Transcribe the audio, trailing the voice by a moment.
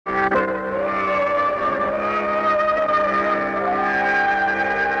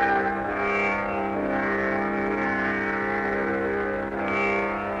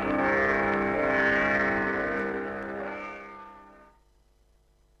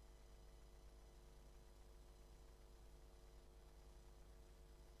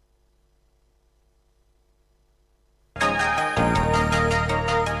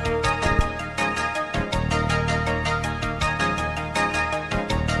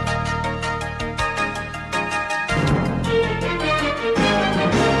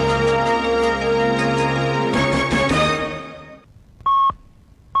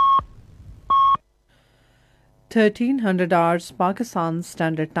1300 hours Pakistan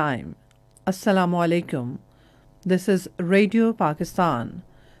Standard Time. Assalamu alaikum. This is Radio Pakistan.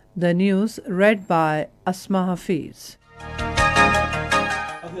 The news read by Asma Hafiz.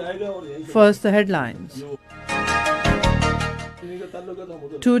 First, the headlines.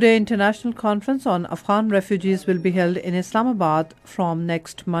 Two-day international conference on Afghan refugees will be held in Islamabad from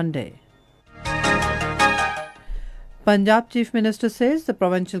next Monday. Punjab Chief Minister says the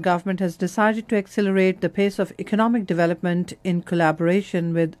provincial government has decided to accelerate the pace of economic development in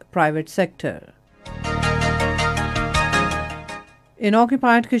collaboration with private sector. In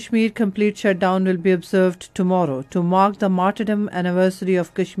occupied Kashmir, complete shutdown will be observed tomorrow to mark the martyrdom anniversary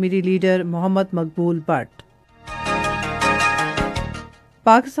of Kashmiri leader Muhammad Maqbool Butt.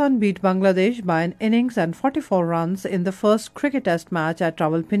 Pakistan beat Bangladesh by an innings and 44 runs in the first cricket test match at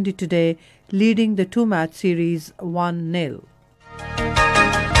Rawalpindi today, leading the two-match series 1-0.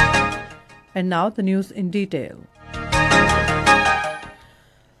 And now the news in detail.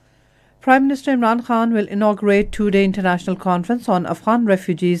 Prime Minister Imran Khan will inaugurate two-day international conference on Afghan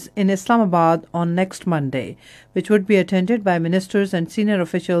refugees in Islamabad on next Monday, which would be attended by ministers and senior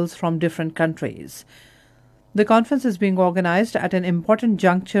officials from different countries. The conference is being organized at an important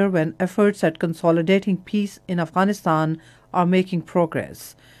juncture when efforts at consolidating peace in Afghanistan are making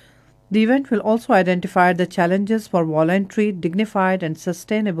progress. The event will also identify the challenges for voluntary, dignified and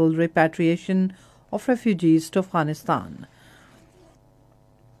sustainable repatriation of refugees to Afghanistan.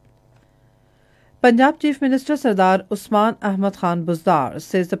 Punjab Chief Minister Sardar Usman Ahmad Khan Buzdar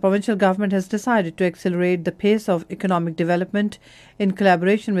says the provincial government has decided to accelerate the pace of economic development in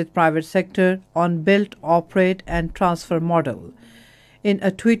collaboration with private sector on build, operate and transfer model. In a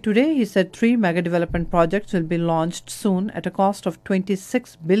tweet today, he said 3 mega development projects will be launched soon at a cost of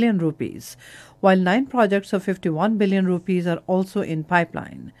 26 billion rupees, while 9 projects of 51 billion rupees are also in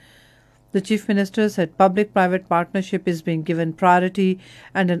pipeline. The Chief Minister said public-private partnership is being given priority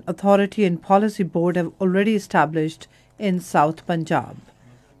and an authority and policy board have already established in South Punjab.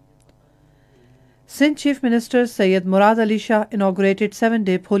 Sindh Chief Minister Syed Murad Ali Shah inaugurated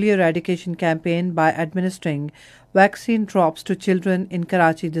 7-day polio eradication campaign by administering vaccine drops to children in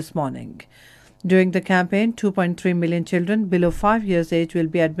Karachi this morning. During the campaign, 2.3 million children below 5 years age will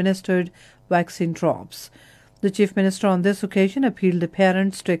be administered vaccine drops. The Chief Minister on this occasion appealed to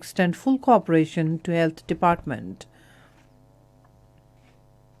parents to extend full cooperation to Health Department.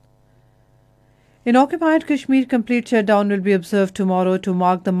 In occupied Kashmir, complete shutdown will be observed tomorrow to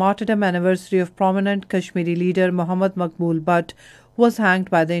mark the martyrdom anniversary of prominent Kashmiri leader Muhammad Maqbool Butt, who was hanged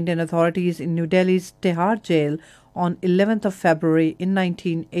by the Indian authorities in New Delhi's Tihar jail on 11th of February in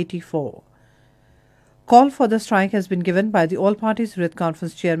 1984. Call for the strike has been given by the All Parties Hurriyat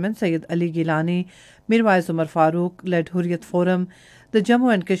Conference Chairman Syed Ali Gilani, Mirwais Umar Farooq led Hurriyat Forum, the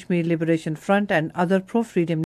Jammu and Kashmir Liberation Front and other pro-freedom